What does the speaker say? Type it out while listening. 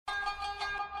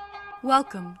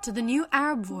Welcome to the New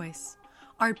Arab Voice,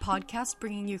 our podcast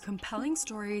bringing you compelling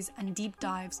stories and deep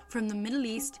dives from the Middle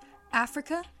East,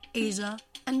 Africa, Asia,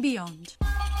 and beyond.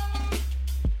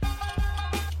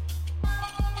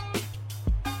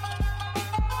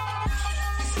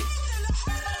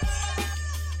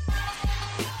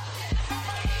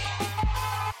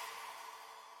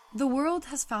 The world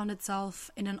has found itself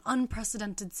in an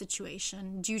unprecedented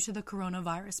situation due to the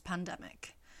coronavirus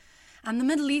pandemic. And the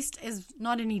Middle East is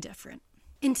not any different.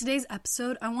 In today's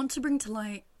episode, I want to bring to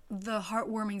light the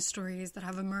heartwarming stories that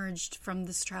have emerged from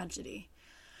this tragedy.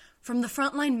 From the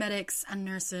frontline medics and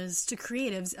nurses to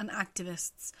creatives and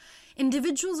activists,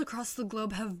 individuals across the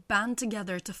globe have band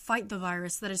together to fight the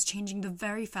virus that is changing the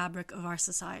very fabric of our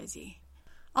society.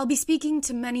 I'll be speaking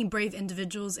to many brave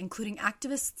individuals, including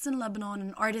activists in Lebanon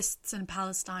and artists in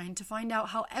Palestine, to find out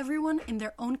how everyone in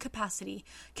their own capacity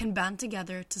can band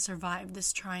together to survive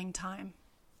this trying time.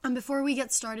 And before we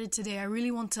get started today, I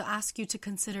really want to ask you to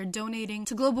consider donating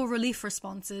to global relief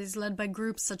responses led by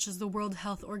groups such as the World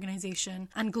Health Organization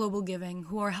and Global Giving,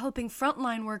 who are helping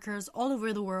frontline workers all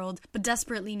over the world but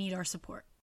desperately need our support.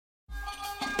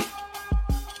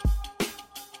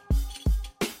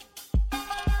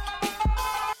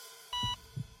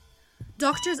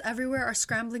 Doctors everywhere are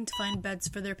scrambling to find beds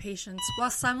for their patients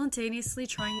while simultaneously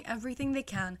trying everything they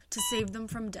can to save them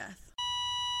from death.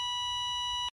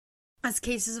 As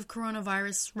cases of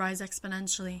coronavirus rise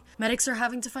exponentially, medics are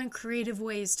having to find creative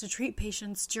ways to treat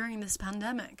patients during this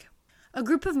pandemic. A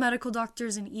group of medical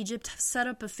doctors in Egypt have set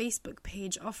up a Facebook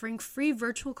page offering free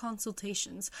virtual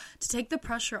consultations to take the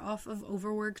pressure off of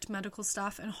overworked medical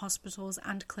staff in hospitals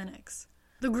and clinics.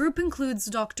 The group includes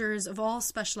doctors of all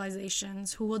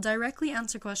specializations who will directly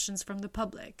answer questions from the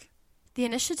public. The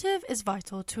initiative is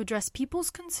vital to address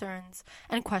people's concerns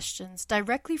and questions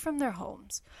directly from their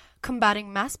homes,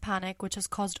 combating mass panic which has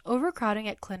caused overcrowding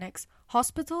at clinics,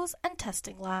 hospitals, and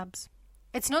testing labs.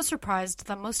 It's no surprise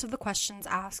that most of the questions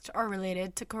asked are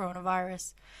related to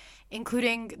coronavirus,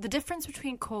 including the difference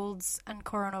between colds and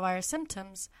coronavirus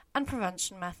symptoms and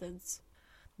prevention methods.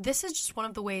 This is just one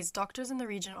of the ways doctors in the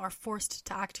region are forced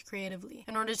to act creatively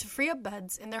in order to free up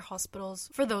beds in their hospitals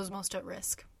for those most at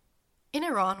risk. In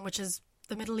Iran, which is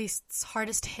the Middle East's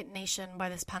hardest hit nation by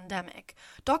this pandemic,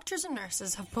 doctors and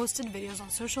nurses have posted videos on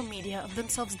social media of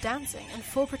themselves dancing in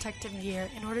full protective gear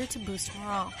in order to boost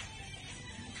morale.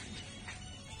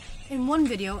 In one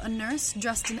video, a nurse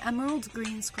dressed in emerald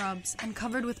green scrubs and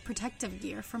covered with protective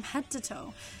gear from head to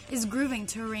toe is grooving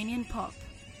to Iranian pop.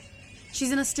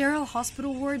 She's in a sterile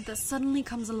hospital ward that suddenly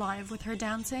comes alive with her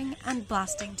dancing and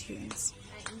blasting tunes.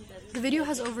 The video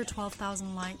has over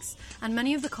 12,000 likes, and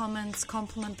many of the comments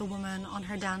compliment the woman on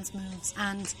her dance moves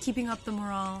and keeping up the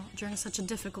morale during such a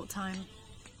difficult time.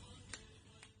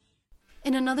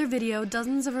 In another video,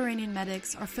 dozens of Iranian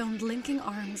medics are filmed linking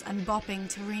arms and bopping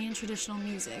to Iranian traditional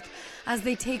music as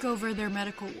they take over their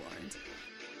medical ward.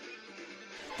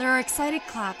 There are excited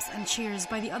claps and cheers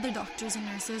by the other doctors and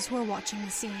nurses who are watching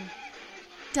the scene.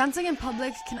 Dancing in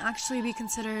public can actually be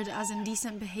considered as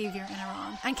indecent behavior in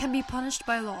Iran and can be punished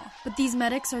by law, but these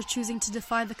medics are choosing to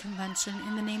defy the convention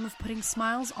in the name of putting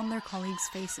smiles on their colleagues'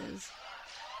 faces.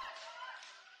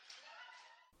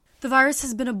 The virus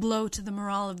has been a blow to the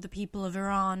morale of the people of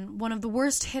Iran, one of the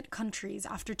worst hit countries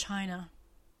after China.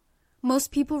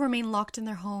 Most people remain locked in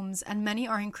their homes, and many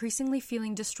are increasingly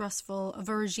feeling distrustful of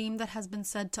a regime that has been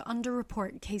said to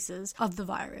underreport cases of the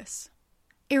virus.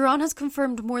 Iran has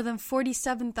confirmed more than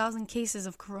 47,000 cases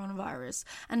of coronavirus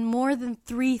and more than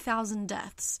 3,000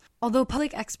 deaths, although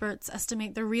public experts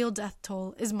estimate the real death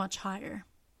toll is much higher.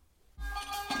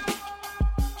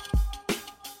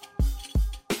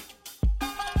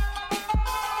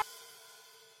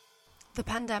 The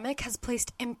pandemic has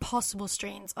placed impossible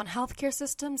strains on healthcare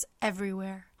systems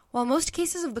everywhere. While most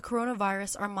cases of the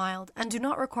coronavirus are mild and do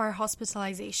not require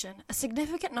hospitalization, a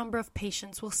significant number of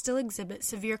patients will still exhibit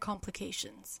severe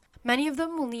complications. Many of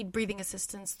them will need breathing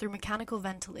assistance through mechanical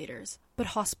ventilators, but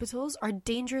hospitals are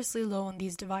dangerously low on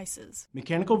these devices.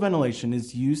 Mechanical ventilation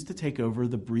is used to take over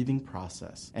the breathing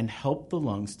process and help the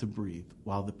lungs to breathe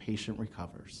while the patient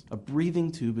recovers. A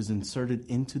breathing tube is inserted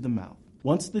into the mouth.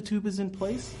 Once the tube is in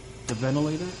place, the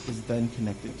ventilator is then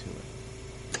connected to it.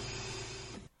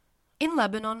 In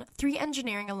Lebanon, 3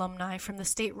 engineering alumni from the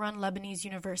state-run Lebanese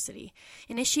University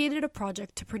initiated a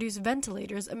project to produce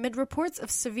ventilators amid reports of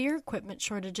severe equipment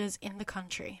shortages in the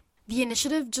country. The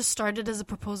initiative just started as a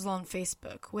proposal on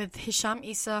Facebook, with Hisham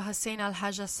Isa, Hussein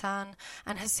Al-Hajj Hassan,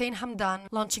 and Hussein Hamdan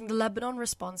launching the Lebanon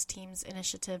Response Team's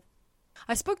initiative.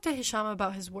 I spoke to Hisham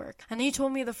about his work, and he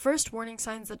told me the first warning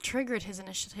signs that triggered his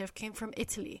initiative came from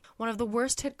Italy, one of the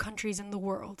worst hit countries in the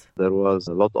world. There was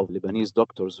a lot of Lebanese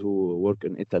doctors who work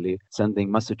in Italy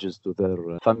sending messages to their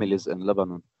families in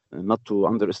Lebanon not to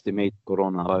underestimate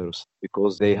coronavirus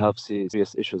because they have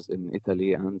serious issues in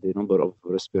Italy and the number of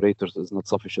respirators is not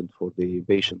sufficient for the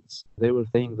patients. They were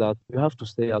saying that you have to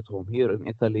stay at home. Here in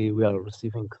Italy, we are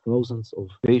receiving thousands of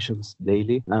patients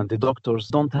daily and the doctors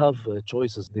don't have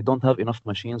choices. They don't have enough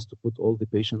machines to put all the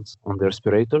patients on the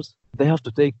respirators. They have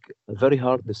to take a very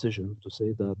hard decision to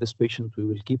say that this patient, we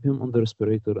will keep him on the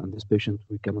respirator and this patient,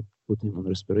 we cannot put him on the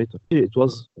respirator. It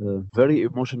was very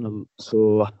emotional.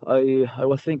 So I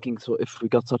was thinking, so if we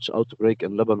got such outbreak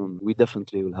in Lebanon, we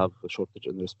definitely will have a shortage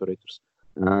in respirators.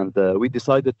 And we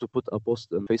decided to put a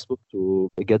post on Facebook to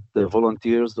get the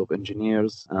volunteers of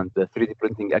engineers and the 3D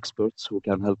printing experts who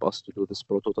can help us to do this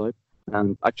prototype.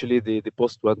 And actually, the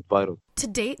post went viral. To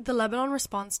date, the Lebanon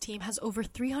Response Team has over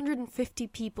 350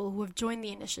 people who have joined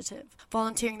the initiative,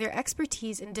 volunteering their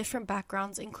expertise in different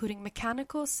backgrounds, including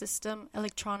mechanical, system,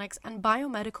 electronics, and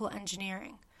biomedical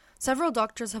engineering. Several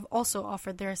doctors have also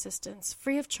offered their assistance,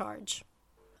 free of charge.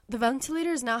 The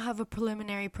ventilators now have a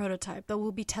preliminary prototype that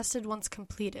will be tested once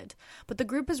completed, but the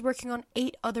group is working on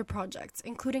 8 other projects,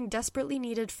 including desperately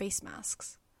needed face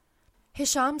masks.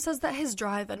 Hisham says that his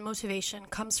drive and motivation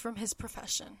comes from his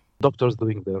profession. Doctors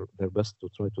doing their best to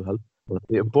try to help, but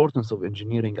the importance of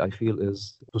engineering, I feel,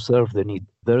 is to serve the need.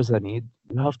 There is a need,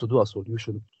 you have to do a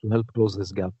solution to help close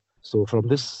this gap. So from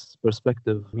this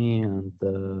perspective, me and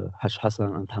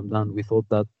Hassan and Hamdan, we thought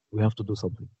that we have to do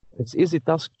something. It's easy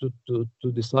task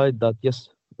to decide that, yes,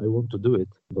 I want to do it.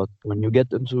 But when you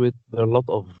get into it, there are a lot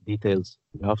of details.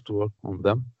 You have to work on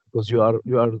them because you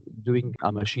are doing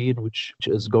a machine which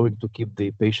is going to keep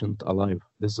the patient alive.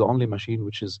 This is the only machine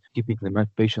which is keeping the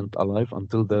patient alive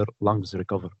until their lungs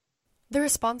recover. The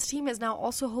response team is now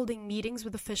also holding meetings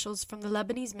with officials from the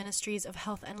Lebanese Ministries of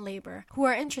Health and Labor, who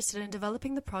are interested in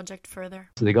developing the project further.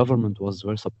 The government was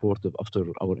very supportive after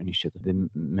our initiative. The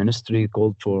ministry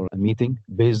called for a meeting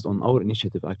based on our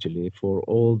initiative, actually, for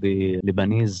all the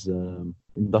Lebanese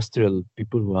industrial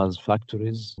people who has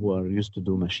factories, who are used to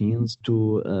do machines,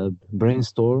 to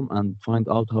brainstorm and find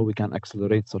out how we can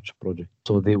accelerate such a project.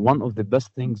 So one of the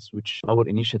best things which our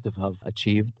initiative have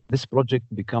achieved, this project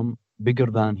become bigger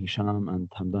than Hisham and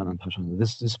Hamdan and Hassan.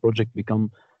 This project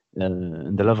become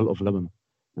in the level of Lebanon.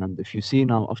 And if you see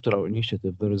now after our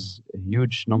initiative, there is a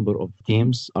huge number of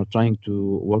teams are trying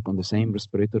to work on the same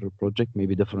respirator project,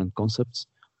 maybe different concepts.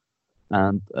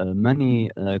 And many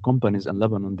companies in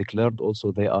Lebanon declared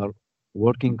also they are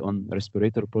working on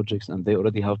respirator projects and they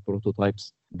already have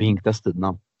prototypes being tested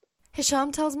now.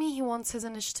 Hisham tells me he wants his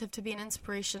initiative to be an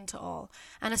inspiration to all,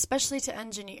 and especially to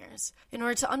engineers, in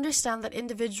order to understand that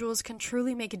individuals can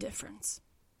truly make a difference.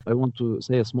 I want to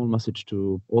say a small message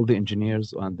to all the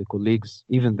engineers and the colleagues,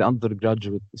 even the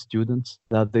undergraduate students,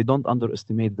 that they don't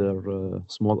underestimate their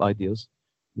small ideas,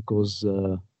 because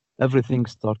everything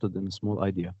started in a small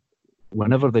idea.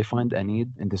 Whenever they find a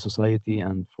need in the society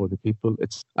and for the people,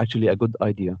 it's actually a good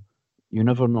idea. You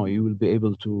never know, you will be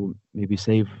able to maybe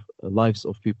save lives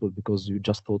of people because you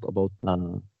just thought about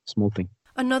a small thing.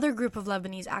 Another group of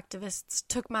Lebanese activists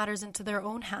took matters into their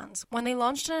own hands when they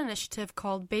launched an initiative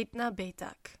called Beitna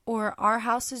Beitak, or Our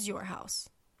House is Your House.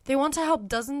 They want to help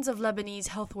dozens of Lebanese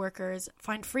health workers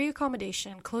find free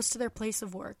accommodation close to their place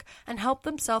of work and help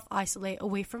them self-isolate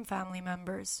away from family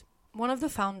members. One of the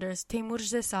founders, Teimour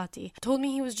Zesati, told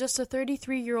me he was just a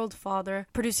 33-year-old father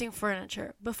producing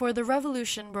furniture before the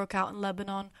revolution broke out in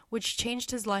Lebanon, which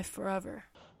changed his life forever.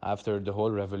 After the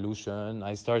whole revolution,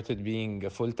 I started being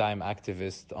a full-time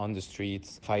activist on the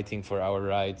streets, fighting for our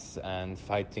rights and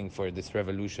fighting for this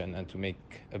revolution and to make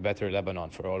a better Lebanon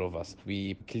for all of us.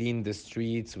 We cleaned the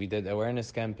streets, we did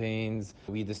awareness campaigns,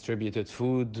 we distributed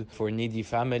food for needy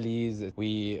families.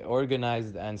 We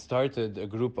organized and started a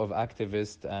group of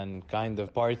activists and kind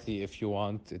of party, if you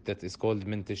want, that is called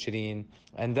Mintashrin.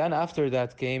 And then after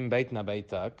that came Beitna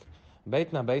Beitak.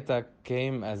 Beitna Beitak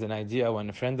came as an idea when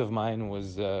a friend of mine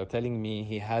was telling me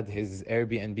he had his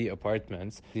Airbnb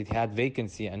apartments. He had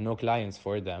vacancy and no clients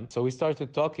for them. So we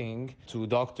started talking to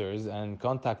doctors and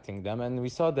contacting them, and we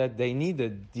saw that they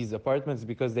needed these apartments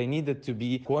because they needed to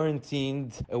be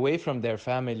quarantined away from their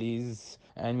families.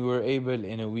 And we were able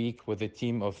in a week with a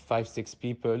team of 5-6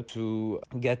 people to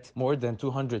get more than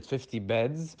 250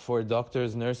 beds for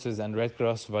doctors, nurses, and Red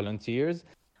Cross volunteers.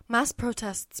 Mass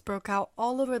protests broke out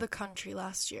all over the country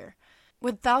last year,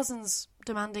 with thousands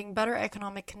demanding better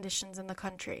economic conditions in the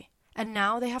country, and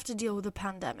now they have to deal with a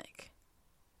pandemic.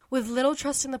 With little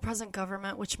trust in the present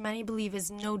government, which many believe is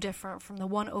no different from the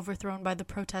one overthrown by the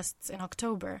protests in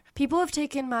October, people have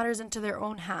taken matters into their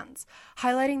own hands,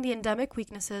 highlighting the endemic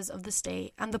weaknesses of the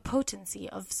state and the potency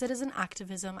of citizen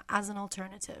activism as an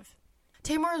alternative.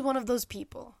 Taimur is one of those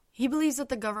people. He believes that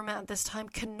the government at this time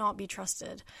cannot be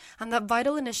trusted, and that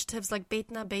vital initiatives like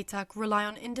Beitna Beitak rely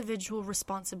on individual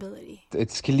responsibility.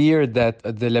 It's clear that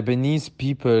the Lebanese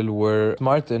people were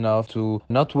smart enough to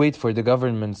not wait for the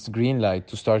government's green light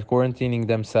to start quarantining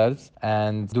themselves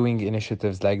and doing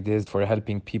initiatives like this for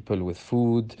helping people with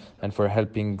food and for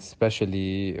helping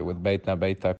especially with Beitna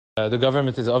Beitak. The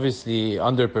government is obviously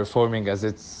underperforming as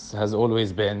it has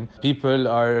always been. People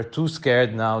are too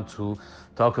scared now to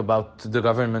talk about the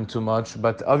government too much,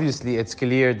 but obviously it's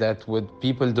clear that with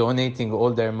people donating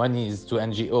all their monies to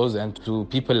NGOs and to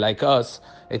people like us,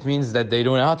 it means that they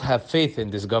do not have faith in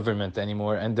this government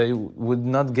anymore, and they would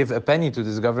not give a penny to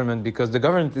this government because the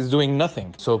government is doing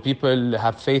nothing. So people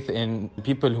have faith in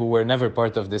people who were never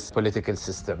part of this political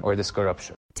system or this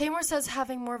corruption. Taimur says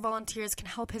having more volunteers can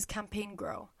help his campaign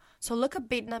grow. So look up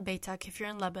Beitna Beitak if you're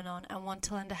in Lebanon and want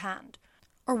to lend a hand.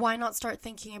 Or why not start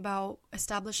thinking about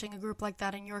establishing a group like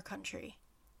that in your country?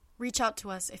 Reach out to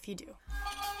us if you do.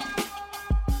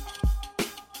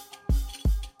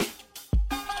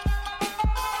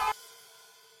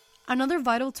 Another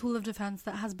vital tool of defense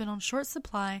that has been on short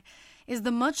supply is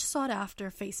the much sought-after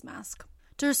face mask.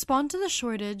 To respond to the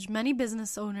shortage, many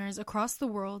business owners across the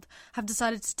world have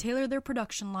decided to tailor their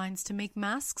production lines to make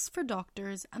masks for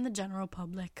doctors and the general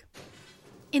public.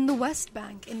 In the West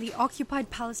Bank, in the occupied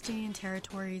Palestinian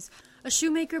territories, a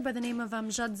shoemaker by the name of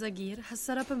Amjad Zagir has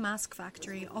set up a mask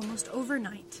factory almost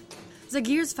overnight.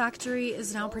 Zagir's factory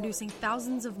is now producing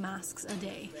thousands of masks a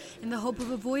day in the hope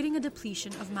of avoiding a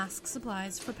depletion of mask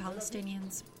supplies for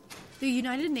Palestinians. The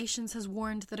United Nations has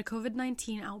warned that a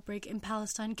COVID-19 outbreak in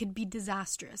Palestine could be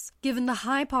disastrous, given the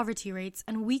high poverty rates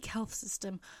and weak health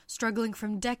system struggling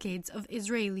from decades of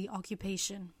Israeli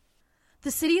occupation. The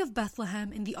city of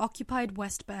Bethlehem in the occupied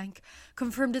West Bank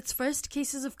confirmed its first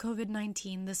cases of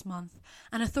COVID-19 this month,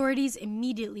 and authorities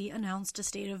immediately announced a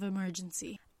state of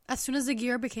emergency. As soon as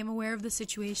Zagir became aware of the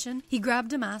situation, he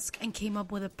grabbed a mask and came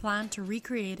up with a plan to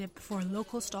recreate it before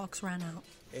local stocks ran out.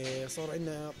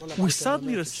 We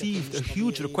suddenly received a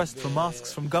huge request for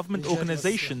masks from government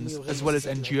organizations as well as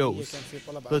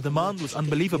NGOs. The demand was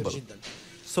unbelievable.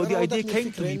 So the idea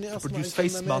came to me to produce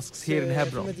face masks here in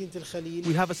Hebron.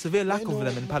 We have a severe lack of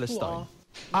them in Palestine.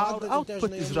 Our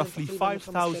output is roughly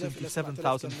 5,000 to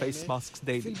 7,000 face masks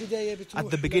daily. At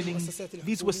the beginning,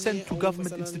 these were sent to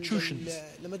government institutions,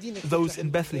 those in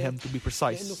Bethlehem to be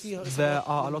precise. There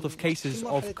are a lot of cases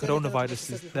of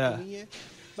coronaviruses there.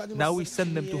 Now we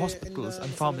send them to hospitals and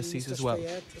pharmacies as well.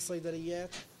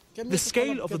 The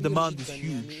scale of the demand is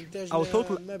huge. Our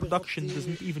total production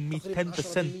doesn't even meet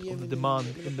 10% of the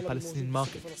demand in the Palestinian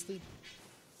market.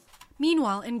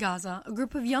 Meanwhile, in Gaza, a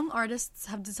group of young artists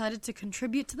have decided to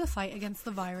contribute to the fight against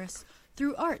the virus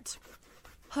through art.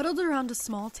 Huddled around a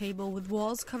small table with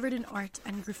walls covered in art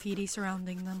and graffiti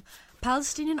surrounding them,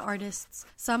 Palestinian artists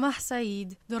Samah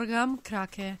Saeed, Dorgam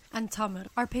Krake, and Tamer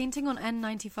are painting on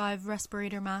N95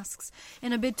 respirator masks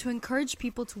in a bid to encourage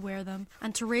people to wear them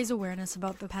and to raise awareness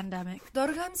about the pandemic.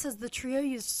 Dorgam says the trio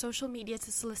used social media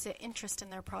to solicit interest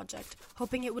in their project,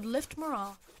 hoping it would lift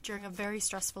morale during a very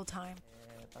stressful time.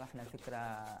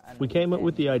 We came up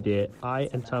with the idea, I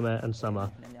and Tamer and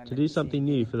Samah, to do something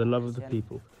new for the love of the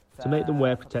people, to make them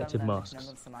wear protective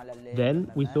masks.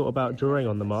 Then we thought about drawing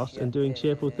on the masks and doing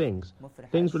cheerful things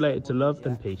related to love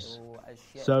and peace.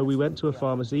 So we went to a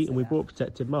pharmacy and we bought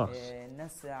protective masks.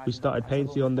 We started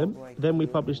painting on them, then we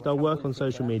published our work on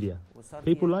social media.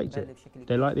 People liked it.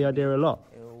 They liked the idea a lot.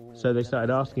 So they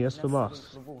started asking us for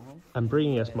masks and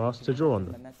bringing us masks to draw on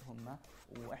them.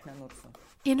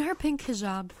 In her pink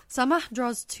hijab, Samah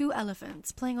draws two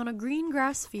elephants playing on a green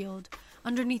grass field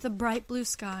underneath a bright blue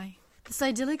sky. This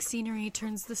idyllic scenery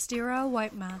turns the sterile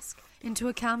white mask into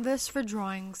a canvas for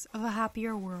drawings of a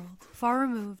happier world, far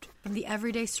removed from the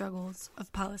everyday struggles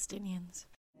of Palestinians.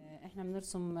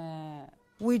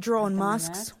 We draw on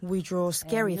masks, we draw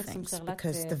scary things,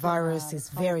 because the virus is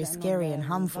very scary and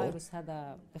harmful.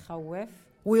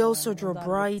 We also draw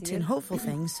bright and hopeful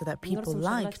things so that people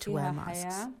like to wear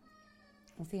masks.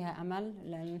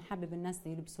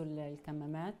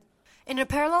 In a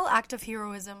parallel act of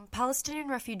heroism, Palestinian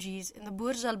refugees in the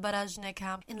Burj al-Barajneh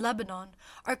camp in Lebanon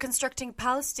are constructing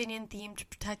Palestinian-themed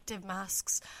protective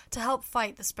masks to help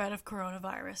fight the spread of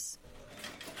coronavirus.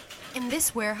 In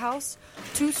this warehouse,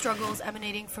 two struggles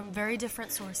emanating from very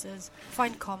different sources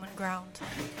find common ground.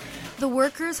 The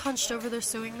workers hunched over their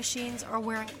sewing machines are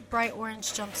wearing bright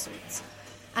orange jumpsuits.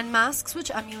 and masks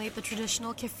which emulate the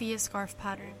traditional keffiyeh scarf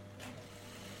pattern.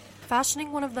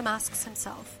 Fashioning one of the masks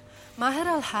himself, Maher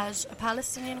Al-Haj, a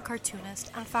Palestinian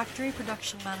cartoonist and factory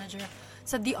production manager,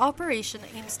 said the operation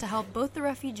aims to help both the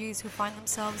refugees who find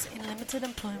themselves in limited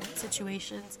employment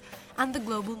situations and the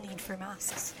global need for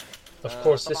masks. Of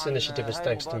course, this initiative is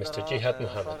thanks to Mr. Jihad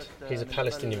Mohammed. He's a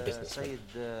Palestinian businessman.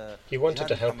 He wanted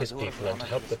to help his people and to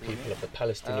help the people of the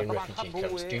Palestinian refugee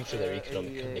camps due to their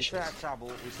economic conditions.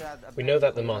 We know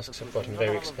that the masks have gotten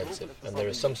very expensive and there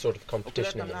is some sort of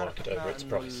competition in the market over its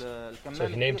price. So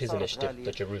he named his initiative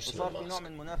the Jerusalem Mask.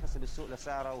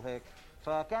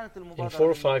 In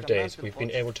 4 or 5 days, we've been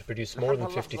able to produce more than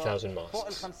 50,000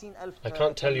 masks. I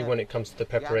can't tell you when it comes to the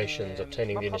preparations,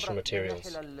 obtaining the initial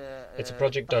materials. It's a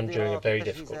project done during a very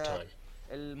difficult time.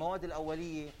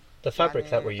 The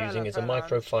fabric that we're using is a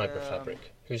microfiber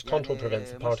fabric, whose contour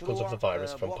prevents the particles of the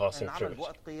virus from passing through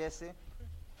it.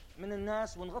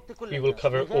 We will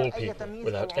cover all people,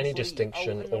 without any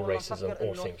distinction or racism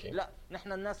or thinking.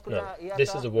 No,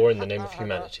 this is a war in the name of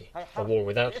humanity, a war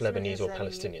without Lebanese or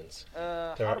Palestinians.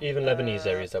 There are even Lebanese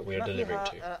areas that we are delivering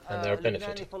to, and they are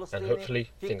benefiting, and hopefully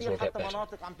things will get better.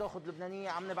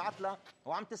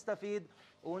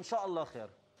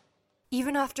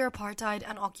 Even after apartheid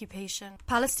and occupation,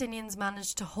 Palestinians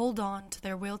managed to hold on to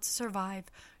their will to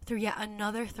survive through yet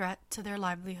another threat to their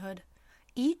livelihood,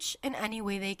 each in any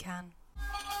way they can.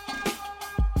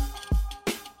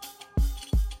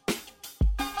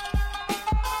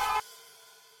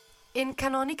 In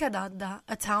Canonica d'Adda,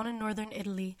 a town in northern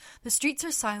Italy, the streets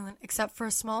are silent except for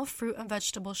a small fruit and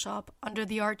vegetable shop under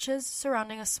the arches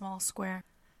surrounding a small square.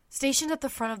 Stationed at the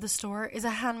front of the store is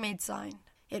a handmade sign.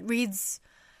 It reads,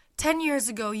 "10 years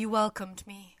ago you welcomed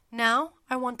me. Now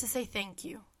I want to say thank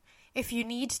you. If you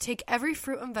need, take every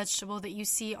fruit and vegetable that you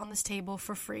see on this table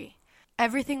for free.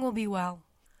 Everything will be well."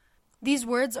 These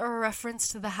words are a reference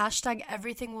to the hashtag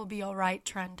 #EverythingWillBeAlright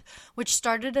trend, which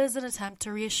started as an attempt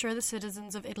to reassure the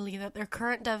citizens of Italy that their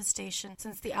current devastation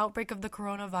since the outbreak of the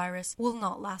coronavirus will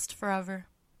not last forever.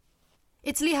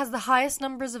 Italy has the highest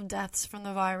numbers of deaths from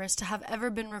the virus to have ever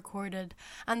been recorded,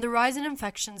 and the rise in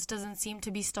infections doesn't seem to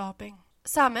be stopping.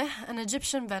 Sameh, an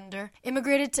Egyptian vendor,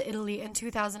 immigrated to Italy in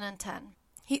 2010.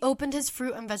 He opened his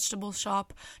fruit and vegetable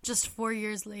shop just 4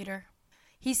 years later.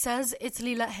 He says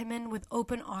Italy let him in with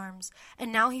open arms,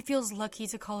 and now he feels lucky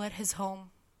to call it his home.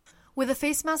 With a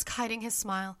face mask hiding his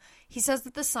smile, he says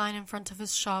that the sign in front of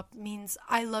his shop means,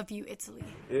 "I love you, Italy."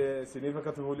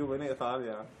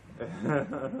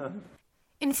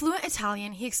 In fluent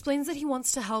Italian, he explains that he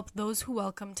wants to help those who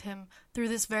welcomed him through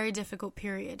this very difficult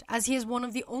period, as he is one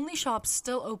of the only shops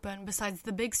still open besides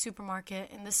the big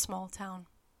supermarket in this small town.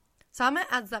 Sameh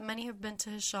adds that many have been to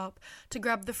his shop to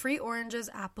grab the free oranges,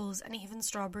 apples, and even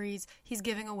strawberries he's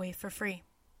giving away for free.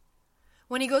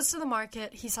 When he goes to the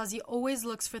market, he says he always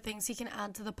looks for things he can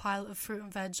add to the pile of fruit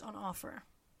and veg on offer.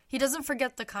 He doesn't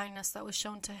forget the kindness that was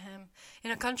shown to him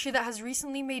in a country that has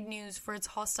recently made news for its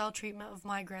hostile treatment of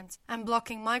migrants and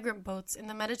blocking migrant boats in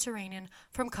the Mediterranean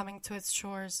from coming to its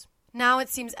shores. Now it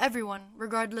seems everyone,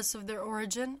 regardless of their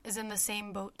origin, is in the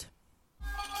same boat.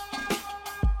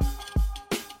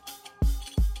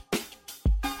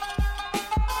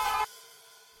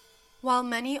 While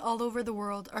many all over the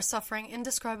world are suffering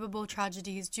indescribable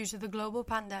tragedies due to the global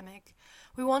pandemic,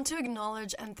 we want to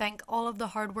acknowledge and thank all of the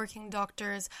hardworking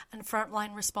doctors and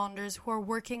frontline responders who are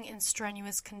working in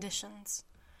strenuous conditions.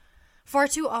 Far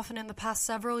too often in the past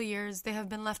several years, they have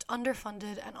been left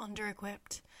underfunded and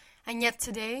under-equipped, and yet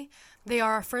today, they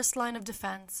are our first line of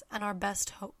defense and our best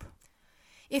hope.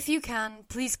 If you can,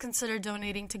 please consider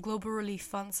donating to global relief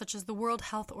funds such as the World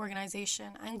Health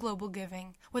Organization and Global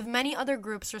Giving, with many other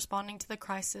groups responding to the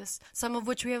crisis, some of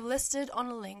which we have listed on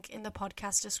a link in the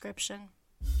podcast description.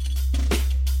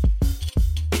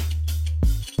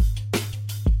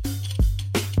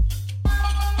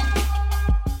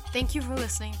 Thank you for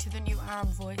listening to The New Arab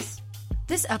Voice.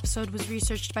 This episode was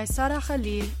researched by Sara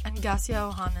Khalil and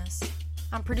Gasia Ohanes,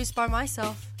 and produced by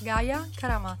myself, Gaia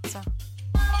Karamazza.